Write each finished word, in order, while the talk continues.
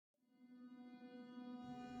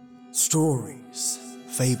Stories,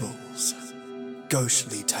 fables,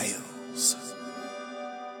 ghostly tales.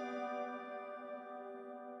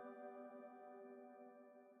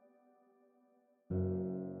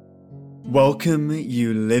 Welcome,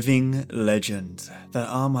 you living legends that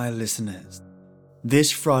are my listeners. This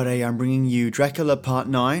Friday I'm bringing you Dracula Part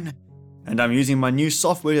 9, and I'm using my new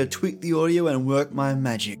software to tweak the audio and work my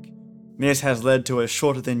magic. This has led to a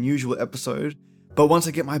shorter than usual episode, but once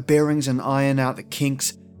I get my bearings and iron out the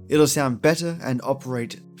kinks, it'll sound better and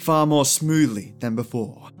operate far more smoothly than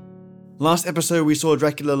before. Last episode we saw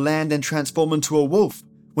Dracula land and transform into a wolf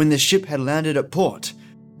when the ship had landed at port.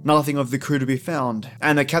 Nothing of the crew to be found,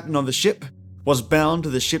 and the captain of the ship was bound to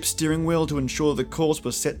the ship's steering wheel to ensure the course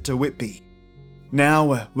was set to Whitby.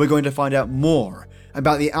 Now we're going to find out more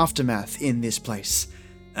about the aftermath in this place,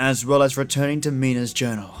 as well as returning to Mina's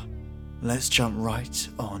journal. Let's jump right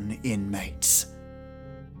on in, mates.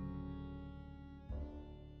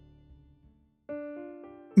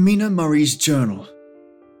 Mina Murray's journal,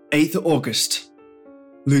 8th August.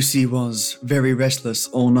 Lucy was very restless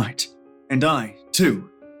all night, and I, too,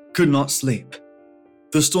 could not sleep.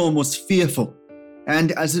 The storm was fearful,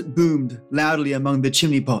 and as it boomed loudly among the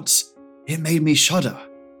chimney pots, it made me shudder.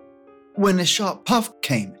 When a sharp puff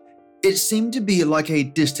came, it seemed to be like a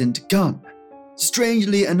distant gun.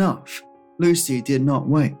 Strangely enough, Lucy did not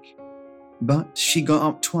wake, but she got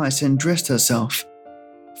up twice and dressed herself.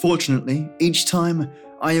 Fortunately, each time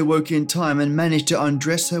I awoke in time and managed to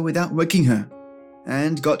undress her without waking her,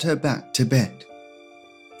 and got her back to bed.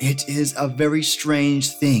 It is a very strange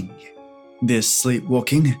thing, this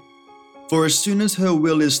sleepwalking, for as soon as her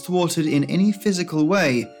will is thwarted in any physical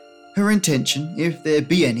way, her intention, if there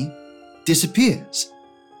be any, disappears,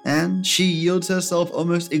 and she yields herself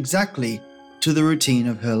almost exactly to the routine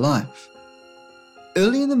of her life.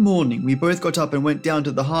 Early in the morning, we both got up and went down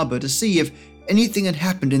to the harbour to see if anything had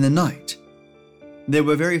happened in the night. There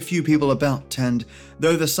were very few people about, and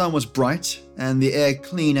though the sun was bright and the air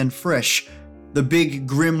clean and fresh, the big,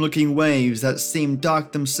 grim-looking waves that seemed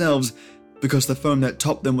dark themselves because the foam that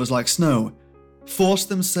topped them was like snow, forced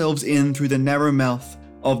themselves in through the narrow mouth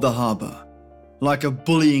of the harbour, like a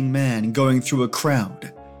bullying man going through a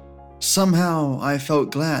crowd. Somehow I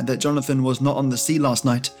felt glad that Jonathan was not on the sea last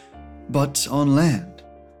night, but on land.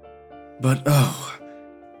 But oh,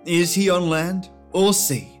 is he on land or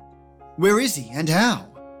sea? Where is he and how?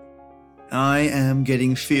 I am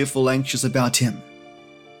getting fearful anxious about him.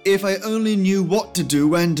 If I only knew what to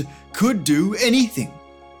do and could do anything.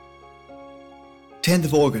 10th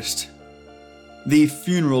of August. The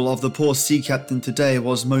funeral of the poor sea captain today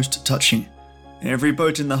was most touching. Every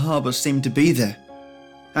boat in the harbour seemed to be there,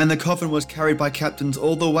 and the coffin was carried by captains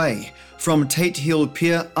all the way from Tate Hill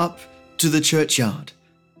Pier up to the churchyard.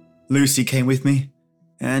 Lucy came with me,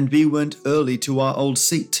 and we went early to our old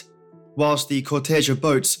seat, whilst the cortege of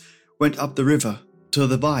boats went up the river to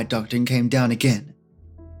the viaduct and came down again.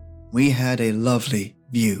 We had a lovely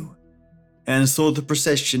view, and saw the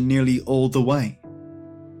procession nearly all the way.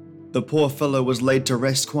 The poor fellow was laid to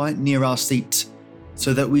rest quite near our seat,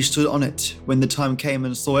 so that we stood on it when the time came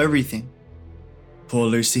and saw everything. Poor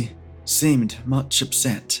Lucy seemed much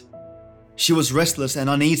upset. She was restless and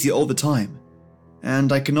uneasy all the time,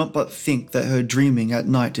 and I cannot but think that her dreaming at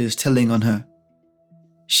night is telling on her.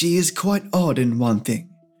 She is quite odd in one thing.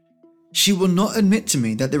 She will not admit to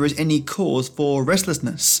me that there is any cause for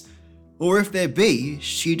restlessness, or if there be,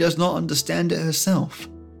 she does not understand it herself.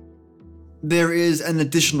 There is an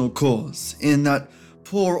additional cause, in that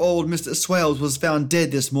poor old Mr. Swales was found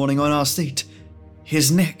dead this morning on our seat, his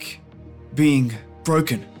neck being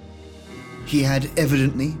broken. He had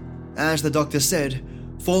evidently, as the doctor said,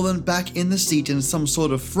 fallen back in the seat in some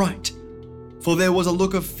sort of fright, for there was a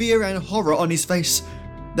look of fear and horror on his face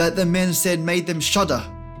that the men said made them shudder.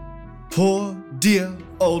 Poor, dear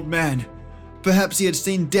old man. Perhaps he had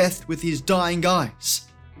seen death with his dying eyes.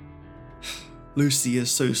 Lucy is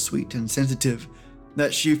so sweet and sensitive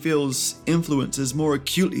that she feels influences more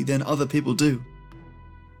acutely than other people do.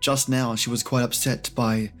 Just now she was quite upset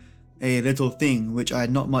by a little thing which I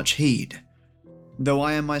had not much heed, though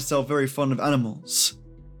I am myself very fond of animals.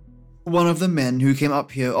 One of the men who came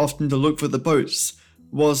up here often to look for the boats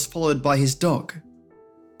was followed by his dog.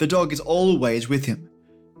 The dog is always with him.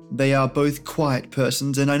 They are both quiet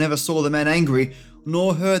persons, and I never saw the man angry,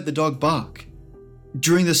 nor heard the dog bark.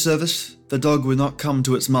 During the service, the dog would not come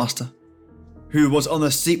to its master, who was on the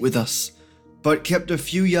seat with us, but kept a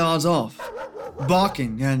few yards off,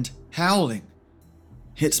 barking and howling.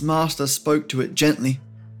 Its master spoke to it gently,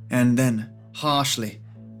 and then harshly,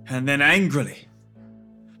 and then angrily.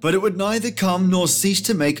 But it would neither come nor cease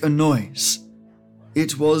to make a noise.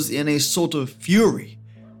 It was in a sort of fury,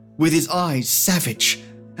 with his eyes savage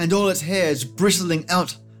and all its hairs bristling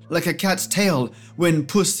out like a cat's tail when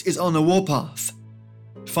puss is on a warpath.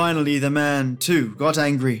 Finally, the man, too, got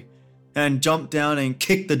angry and jumped down and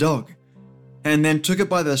kicked the dog, and then took it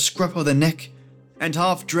by the scruff of the neck and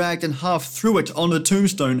half dragged and half threw it on the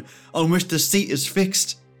tombstone on which the seat is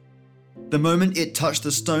fixed. The moment it touched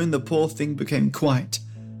the stone, the poor thing became quiet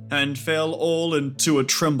and fell all into a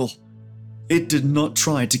tremble. It did not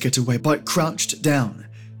try to get away, but crouched down,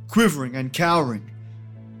 quivering and cowering,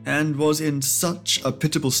 and was in such a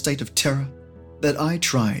pitiable state of terror that I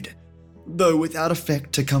tried, though without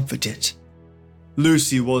effect, to comfort it.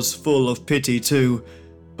 Lucy was full of pity too,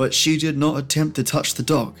 but she did not attempt to touch the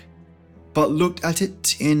dog, but looked at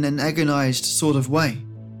it in an agonized sort of way.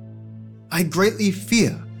 I greatly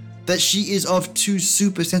fear that she is of too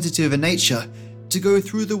supersensitive a nature to go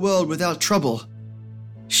through the world without trouble.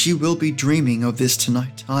 She will be dreaming of this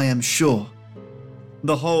tonight, I am sure.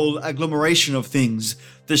 The whole agglomeration of things,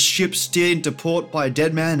 the ship steered into port by a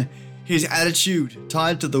dead man, his attitude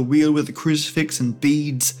tied to the wheel with a crucifix and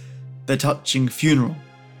beads, the touching funeral,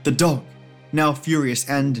 the dog, now furious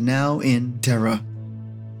and now in terror,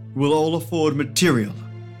 will all afford material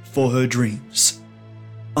for her dreams.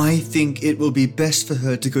 I think it will be best for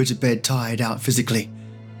her to go to bed tired out physically,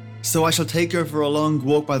 so I shall take her for a long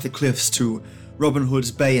walk by the cliffs to Robin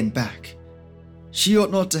Hood's Bay and back. She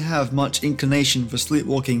ought not to have much inclination for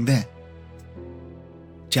sleepwalking there.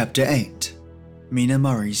 Chapter 8. Mina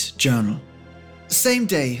Murray's Journal. Same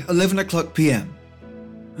day, 11 o'clock p.m.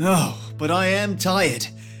 Oh, but I am tired.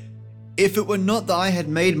 If it were not that I had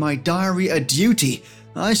made my diary a duty,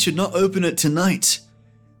 I should not open it tonight.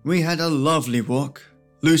 We had a lovely walk.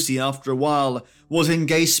 Lucy, after a while, was in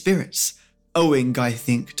gay spirits, owing, I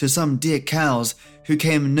think, to some dear cows who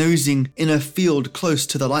came nosing in a field close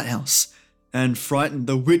to the lighthouse, and frightened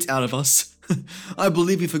the wit out of us. I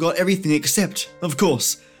believe we forgot everything except, of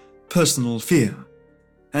course, personal fear,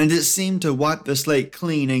 and it seemed to wipe the slate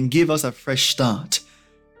clean and give us a fresh start.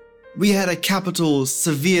 We had a capital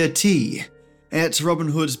severe tea at Robin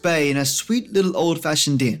Hood's Bay in a sweet little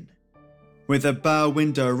old-fashioned inn, with a bow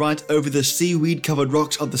window right over the seaweed-covered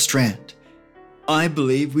rocks of the strand. I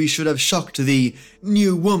believe we should have shocked the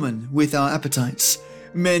new woman with our appetites.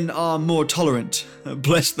 Men are more tolerant,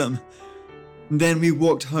 bless them. Then we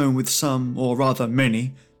walked home with some, or rather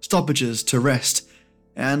many, stoppages to rest,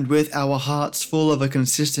 and with our hearts full of a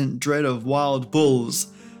consistent dread of wild bulls.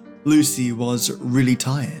 Lucy was really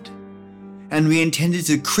tired, and we intended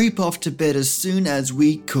to creep off to bed as soon as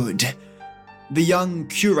we could. The young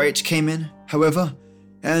curate came in, however,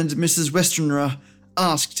 and Mrs. Westenra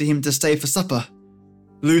asked him to stay for supper.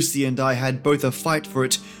 Lucy and I had both a fight for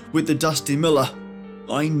it with the dusty miller.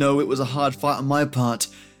 I know it was a hard fight on my part,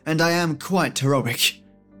 and I am quite heroic.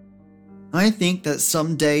 I think that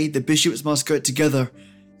some day the bishops must get together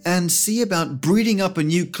and see about breeding up a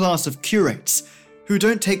new class of curates who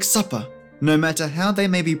don't take supper, no matter how they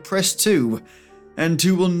may be pressed to, and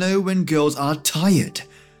who will know when girls are tired.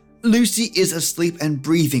 Lucy is asleep and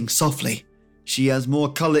breathing softly. She has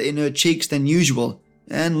more colour in her cheeks than usual,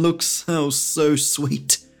 and looks oh so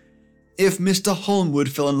sweet. If Mr. Holmwood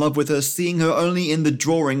fell in love with her seeing her only in the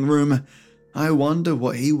drawing room, I wonder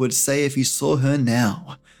what he would say if he saw her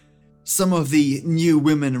now. Some of the new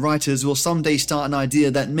women writers will someday start an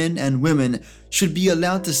idea that men and women should be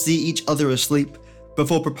allowed to see each other asleep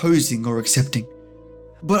before proposing or accepting.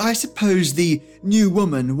 But I suppose the new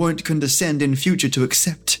woman won't condescend in future to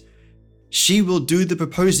accept. She will do the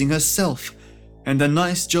proposing herself, and a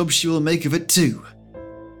nice job she will make of it too.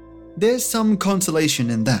 There's some consolation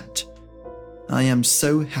in that. I am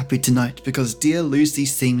so happy tonight because dear Lucy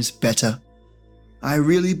seems better. I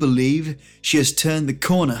really believe she has turned the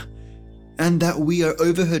corner, and that we are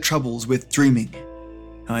over her troubles with dreaming.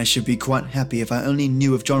 I should be quite happy if I only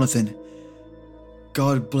knew of Jonathan.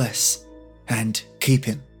 God bless and keep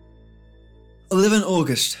him. 11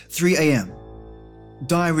 August, 3 a.m.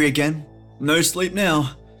 Diary again. No sleep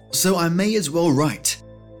now, so I may as well write.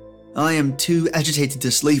 I am too agitated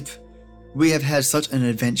to sleep. We have had such an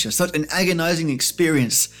adventure, such an agonizing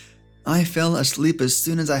experience. I fell asleep as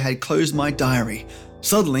soon as I had closed my diary.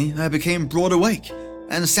 Suddenly, I became broad awake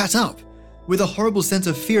and sat up, with a horrible sense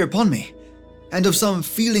of fear upon me, and of some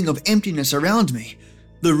feeling of emptiness around me.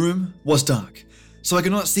 The room was dark, so I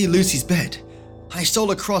could not see Lucy's bed. I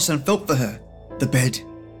stole across and felt for her. The bed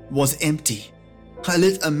was empty. I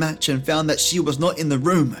lit a match and found that she was not in the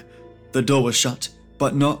room. The door was shut,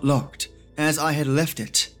 but not locked, as I had left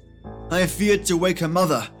it. I feared to wake her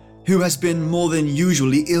mother, who has been more than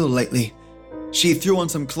usually ill lately. She threw on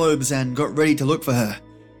some clothes and got ready to look for her.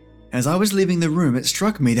 As I was leaving the room, it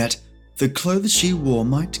struck me that The clothes she wore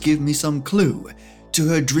might give me some clue to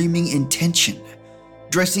her dreaming intention.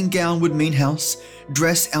 Dressing gown would mean house,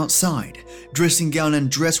 dress outside. Dressing gown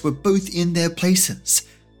and dress were both in their places.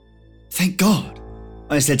 Thank God,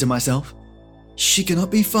 I said to myself. She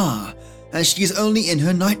cannot be far, as she is only in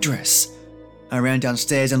her nightdress. I ran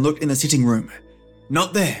downstairs and looked in the sitting room.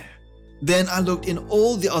 Not there. Then I looked in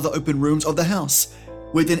all the other open rooms of the house,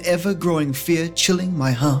 with an ever-growing fear chilling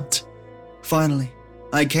my heart. Finally,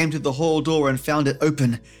 I came to the hall door and found it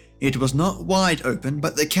open. It was not wide open,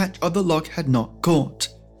 but the catch of the lock had not caught.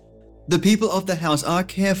 The people of the house are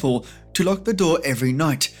careful to lock the door every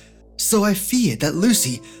night, so I feared that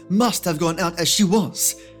Lucy must have gone out as she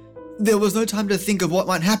was. There was no time to think of what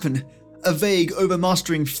might happen. A vague,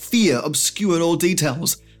 overmastering fear obscured all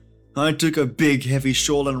details. I took a big, heavy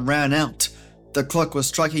shawl and ran out. The clock was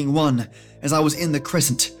striking 1 as I was in the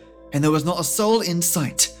crescent, and there was not a soul in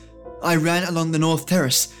sight. I ran along the north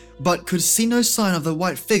terrace, but could see no sign of the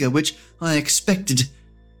white figure which I expected.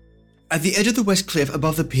 At the edge of the west cliff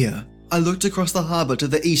above the pier, I looked across the harbour to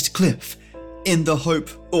the east cliff, in the hope,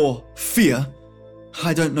 or fear,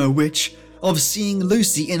 I don't know which, of seeing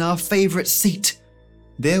Lucy in our favourite seat.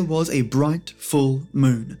 There was a bright full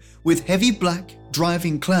moon, with heavy black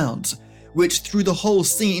driving clouds, which threw the whole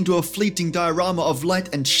scene into a fleeting diorama of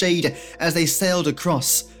light and shade as they sailed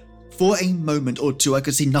across. For a moment or two I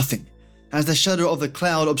could see nothing, as the shadow of the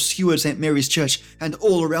cloud obscured St. Mary's Church and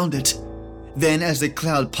all around it. Then as the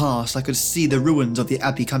cloud passed, I could see the ruins of the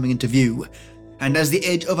abbey coming into view, and as the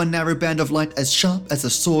edge of a narrow band of light as sharp as a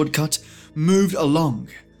sword cut moved along,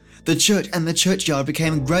 the church and the churchyard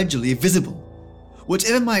became gradually visible.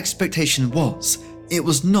 Whatever my expectation was, it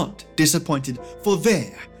was not disappointed, for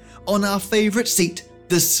there, on our favourite seat,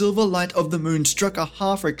 the silver light of the moon struck a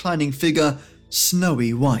half-reclining figure,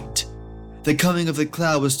 snowy white. The coming of the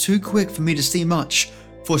cloud was too quick for me to see much,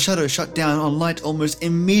 for shadow shut down on light almost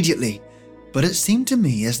immediately, but it seemed to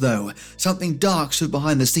me as though something dark stood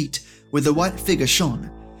behind the seat, where the white figure shone,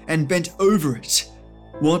 and bent over it.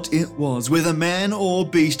 What it was, whether man or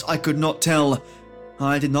beast, I could not tell.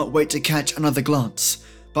 I did not wait to catch another glance,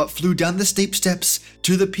 but flew down the steep steps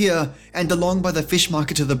to the pier and along by the fish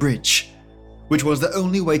market to the bridge, which was the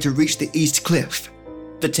only way to reach the east cliff.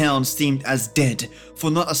 The town seemed as dead,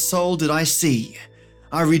 for not a soul did I see.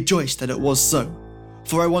 I rejoiced that it was so,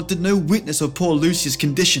 for I wanted no witness of poor Lucy's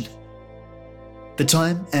condition. The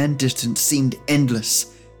time and distance seemed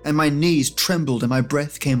endless, and my knees trembled and my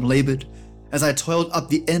breath came laboured as I toiled up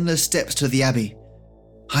the endless steps to the abbey.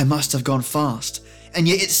 I must have gone fast, and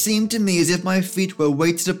yet it seemed to me as if my feet were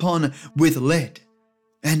weighted upon with lead,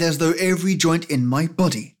 and as though every joint in my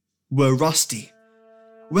body were rusty.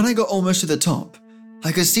 When I got almost to the top,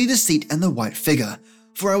 I could see the seat and the white figure,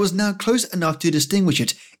 for I was now close enough to distinguish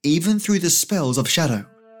it even through the spells of shadow.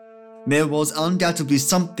 There was undoubtedly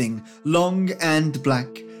something long and black,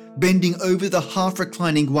 bending over the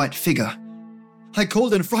half-reclining white figure. I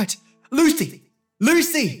called in fright, "Lucy!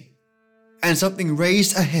 Lucy!" And something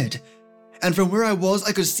raised a head, and from where I was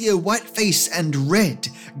I could see a white face and red,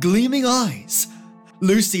 gleaming eyes.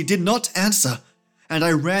 Lucy did not answer, and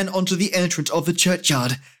I ran onto the entrance of the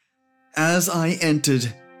churchyard. As I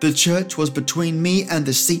entered, the church was between me and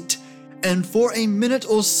the seat, and for a minute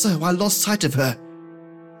or so I lost sight of her.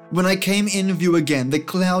 When I came in view again, the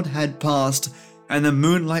cloud had passed, and the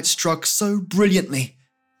moonlight struck so brilliantly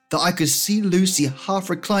that I could see Lucy half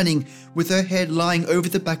reclining with her head lying over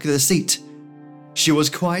the back of the seat. She was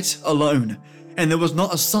quite alone, and there was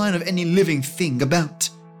not a sign of any living thing about.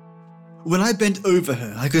 When I bent over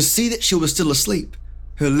her, I could see that she was still asleep.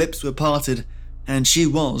 Her lips were parted, and she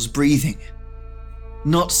was breathing.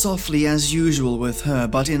 Not softly as usual with her,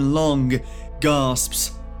 but in long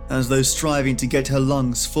gasps, as though striving to get her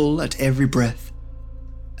lungs full at every breath.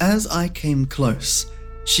 As I came close,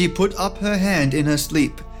 she put up her hand in her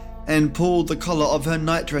sleep and pulled the collar of her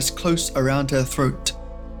nightdress close around her throat.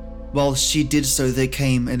 While she did so, there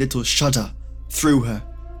came a little shudder through her,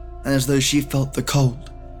 as though she felt the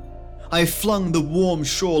cold. I flung the warm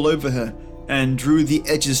shawl over her and drew the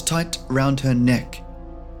edges tight round her neck,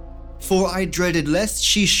 for I dreaded lest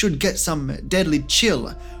she should get some deadly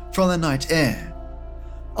chill from the night air,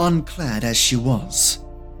 unclad as she was.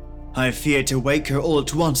 I feared to wake her all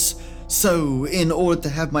at once, so in order to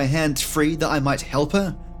have my hands free that I might help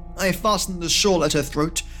her, I fastened the shawl at her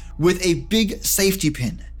throat with a big safety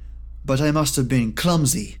pin. But I must have been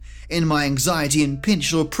clumsy in my anxiety and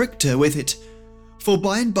pinched or pricked her with it, for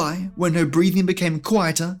by and by, when her breathing became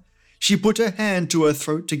quieter, she put her hand to her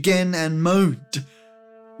throat again and moaned.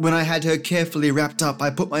 When I had her carefully wrapped up, I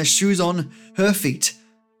put my shoes on her feet,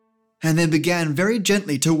 and then began very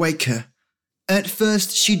gently to wake her. At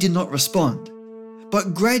first, she did not respond,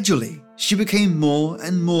 but gradually, she became more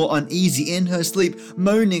and more uneasy in her sleep,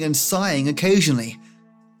 moaning and sighing occasionally.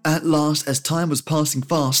 At last, as time was passing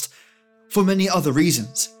fast, for many other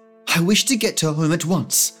reasons, I wished to get her home at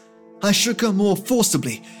once. I shook her more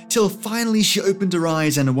forcibly, till finally she opened her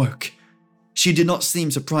eyes and awoke. She did not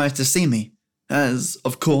seem surprised to see me, as,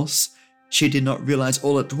 of course, she did not realize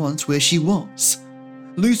all at once where she was.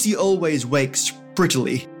 Lucy always wakes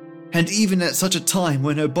prettily, and even at such a time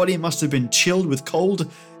when her body must have been chilled with cold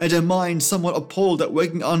and her mind somewhat appalled at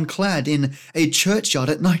waking unclad in a churchyard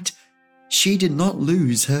at night, she did not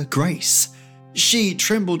lose her grace. She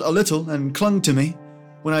trembled a little and clung to me.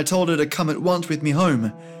 When I told her to come at once with me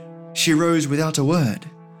home, she rose without a word,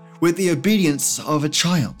 with the obedience of a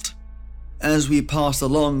child. As we passed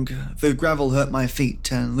along, the gravel hurt my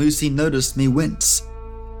feet, and Lucy noticed me wince.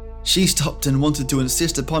 She stopped and wanted to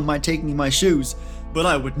insist upon my taking my shoes, but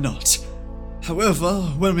I would not. However,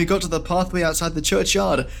 when we got to the pathway outside the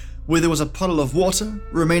churchyard, where there was a puddle of water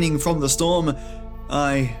remaining from the storm,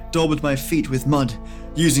 I daubed my feet with mud,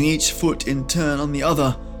 using each foot in turn on the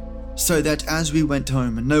other, so that as we went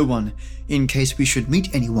home, no one, in case we should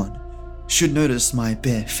meet anyone, should notice my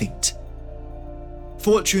bare feet.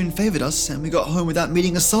 Fortune favored us, and we got home without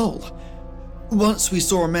meeting a soul. Once we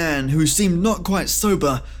saw a man who seemed not quite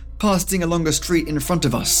sober passing along a street in front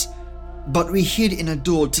of us, but we hid in a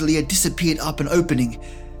door till he had disappeared up an opening,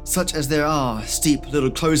 such as there are steep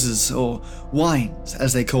little closes, or wynds,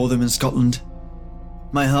 as they call them in Scotland.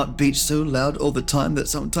 My heart beat so loud all the time that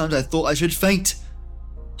sometimes I thought I should faint.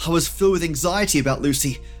 I was filled with anxiety about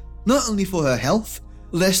Lucy, not only for her health,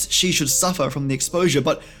 lest she should suffer from the exposure,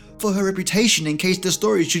 but for her reputation in case the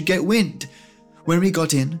story should get wind. When we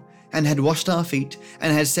got in, and had washed our feet,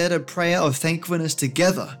 and had said a prayer of thankfulness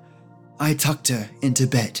together, I tucked her into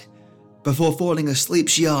bed. Before falling asleep,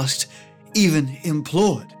 she asked, even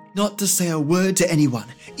implored, not to say a word to anyone,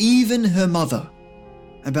 even her mother,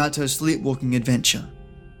 about her sleepwalking adventure.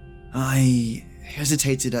 I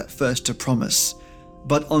hesitated at first to promise,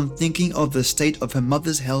 but on thinking of the state of her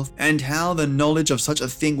mother's health and how the knowledge of such a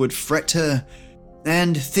thing would fret her,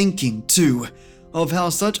 and thinking, too, of how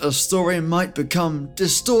such a story might become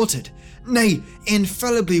distorted, nay,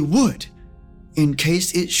 infallibly would, in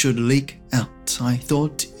case it should leak out, I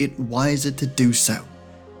thought it wiser to do so.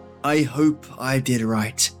 I hope I did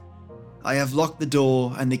right. I have locked the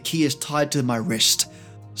door and the key is tied to my wrist,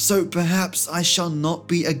 so perhaps I shall not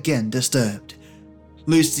be again disturbed.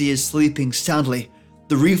 Lucy is sleeping soundly.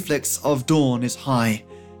 The reflex of dawn is high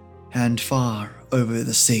and far over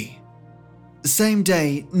the sea. Same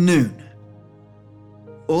day, noon.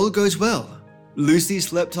 All goes well. Lucy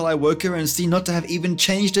slept till I woke her and seemed not to have even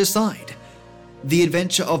changed her side. The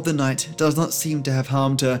adventure of the night does not seem to have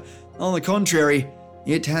harmed her. On the contrary,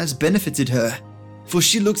 it has benefited her, for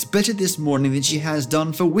she looks better this morning than she has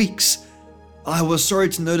done for weeks. I was sorry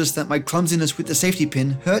to notice that my clumsiness with the safety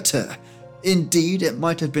pin hurt her. Indeed, it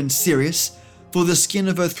might have been serious, for the skin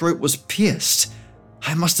of her throat was pierced.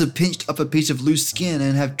 I must have pinched up a piece of loose skin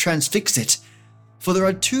and have transfixed it, for there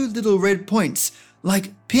are two little red points,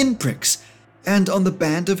 like pinpricks, and on the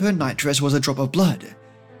band of her nightdress was a drop of blood.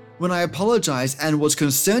 When I apologized and was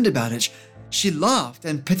concerned about it, she laughed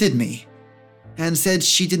and petted me, and said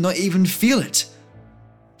she did not even feel it.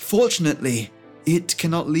 Fortunately, it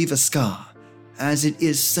cannot leave a scar, as it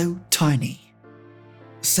is so tiny.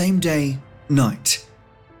 Same day, night.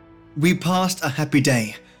 We passed a happy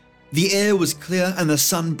day. The air was clear and the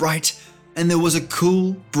sun bright, and there was a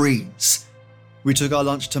cool breeze. We took our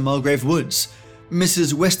lunch to Mulgrave Woods,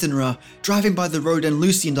 Mrs. Westenra driving by the road and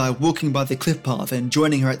Lucy and I walking by the cliff path and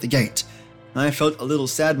joining her at the gate. I felt a little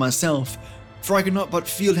sad myself, for I could not but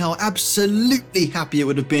feel how absolutely happy it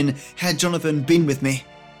would have been had Jonathan been with me.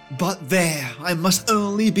 But there, I must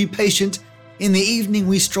only be patient. In the evening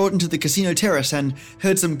we strolled into the casino terrace and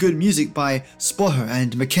heard some good music by Spoher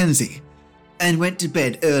and Mackenzie, and went to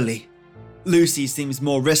bed early. Lucy seems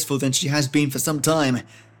more restful than she has been for some time,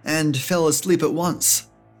 and fell asleep at once.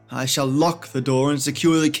 I shall lock the door and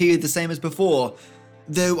secure the key the same as before,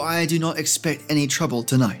 though I do not expect any trouble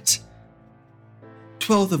tonight.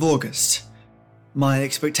 12th of August. My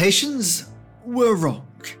expectations were wrong,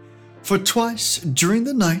 for twice during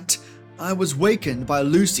the night I was wakened by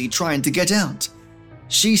Lucy trying to get out.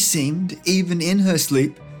 She seemed, even in her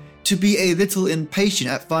sleep, to be a little impatient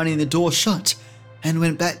at finding the door shut, and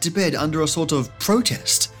went back to bed under a sort of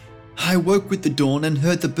protest. I woke with the dawn and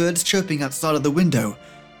heard the birds chirping outside of the window.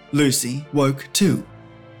 Lucy woke too,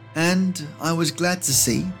 and I was glad to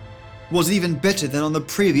see, was even better than on the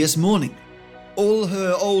previous morning. All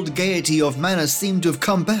her old gaiety of manner seemed to have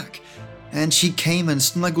come back. and she came and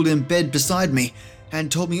snuggled in bed beside me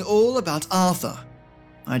and told me all about Arthur.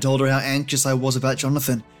 I told her how anxious I was about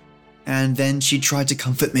Jonathan, and then she tried to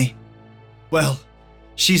comfort me. Well,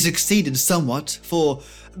 she succeeded somewhat, for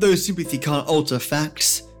though sympathy can't alter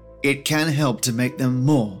facts, it can help to make them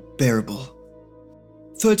more bearable.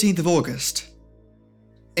 13th of August.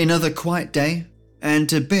 Another quiet day, and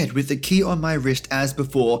to bed with the key on my wrist as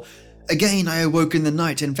before. Again I awoke in the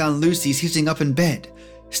night and found Lucy sitting up in bed,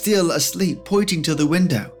 still asleep, pointing to the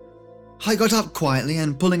window. I got up quietly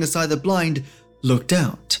and, pulling aside the blind, looked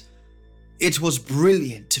out. It was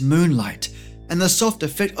brilliant moonlight, and the soft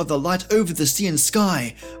effect of the light over the sea and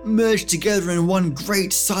sky, merged together in one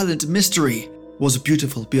great silent mystery, was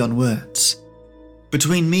beautiful beyond words.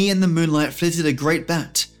 Between me and the moonlight flitted a great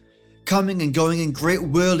bat, coming and going in great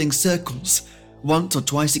whirling circles. Once or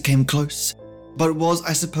twice it came close, but was,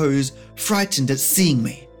 I suppose, frightened at seeing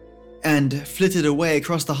me, and flitted away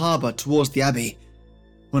across the harbour towards the abbey.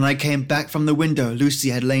 When I came back from the window, Lucy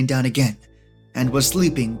had lain down again, and was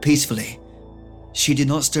sleeping peacefully. She did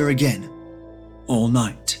not stir again all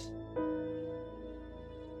night.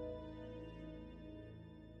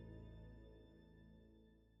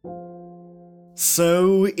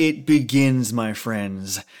 So it begins, my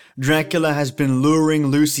friends. Dracula has been luring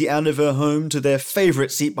Lucy out of her home to their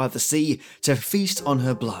favourite seat by the sea to feast on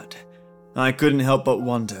her blood. I couldn't help but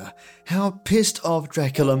wonder how pissed off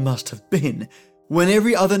Dracula must have been when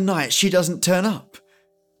every other night she doesn't turn up.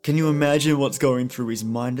 Can you imagine what's going through his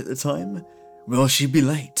mind at the time? Will she be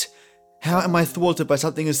late? How am I thwarted by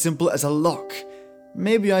something as simple as a lock?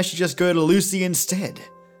 Maybe I should just go to Lucy instead.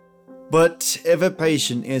 But ever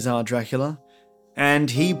patient is our Dracula,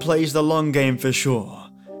 and he plays the long game for sure.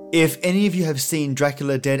 If any of you have seen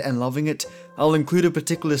Dracula Dead and loving it, I'll include a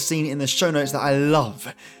particular scene in the show notes that I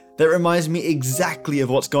love, that reminds me exactly of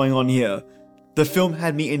what's going on here. The film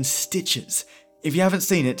had me in stitches. If you haven't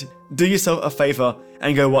seen it, do yourself a favour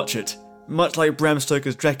and go watch it. Much like Bram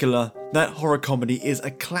Stoker's Dracula, that horror comedy is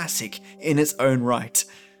a classic in its own right.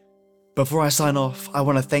 Before I sign off, I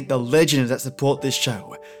want to thank the legends that support this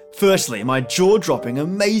show. Firstly, my jaw-dropping,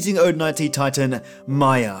 amazing Ode IT Titan,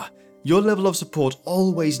 Maya. Your level of support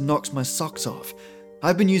always knocks my socks off.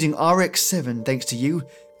 I've been using RX7 thanks to you,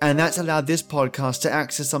 and that's allowed this podcast to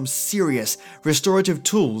access some serious restorative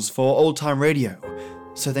tools for old-time radio.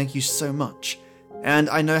 So thank you so much. And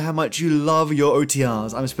I know how much you love your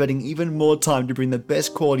OTRs. I'm spending even more time to bring the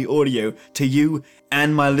best quality audio to you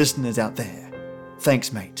and my listeners out there.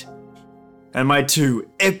 Thanks, mate. And my two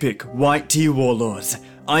epic white tea warlords,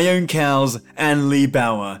 Ione Cowles and Lee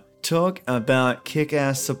Bauer. Talk about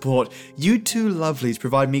kick-ass support. You two lovelies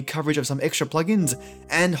provide me coverage of some extra plugins,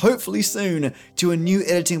 and hopefully soon to a new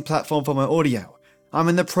editing platform for my audio. I'm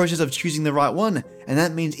in the process of choosing the right one, and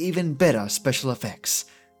that means even better special effects.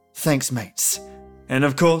 Thanks, mates. And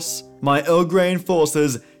of course, my Earl Grey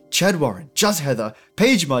enforcers, Chad Warren, Just Heather,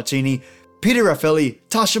 Paige Martini, Peter Raffelli,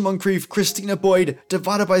 Tasha Moncrief, Christina Boyd,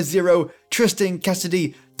 Divided by Zero, Tristan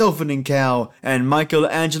Cassidy, Dolphin and Cow, and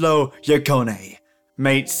Michelangelo Yacone.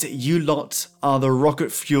 Mates, you lot are the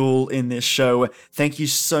rocket fuel in this show. Thank you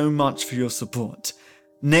so much for your support.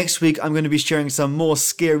 Next week, I'm going to be sharing some more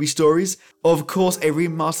scary stories, of course a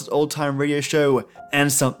remastered old-time radio show,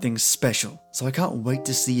 and something special. So I can't wait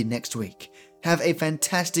to see you next week. Have a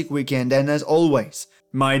fantastic weekend, and as always,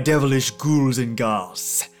 my devilish ghouls and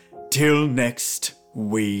ghouls, till next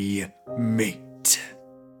we meet.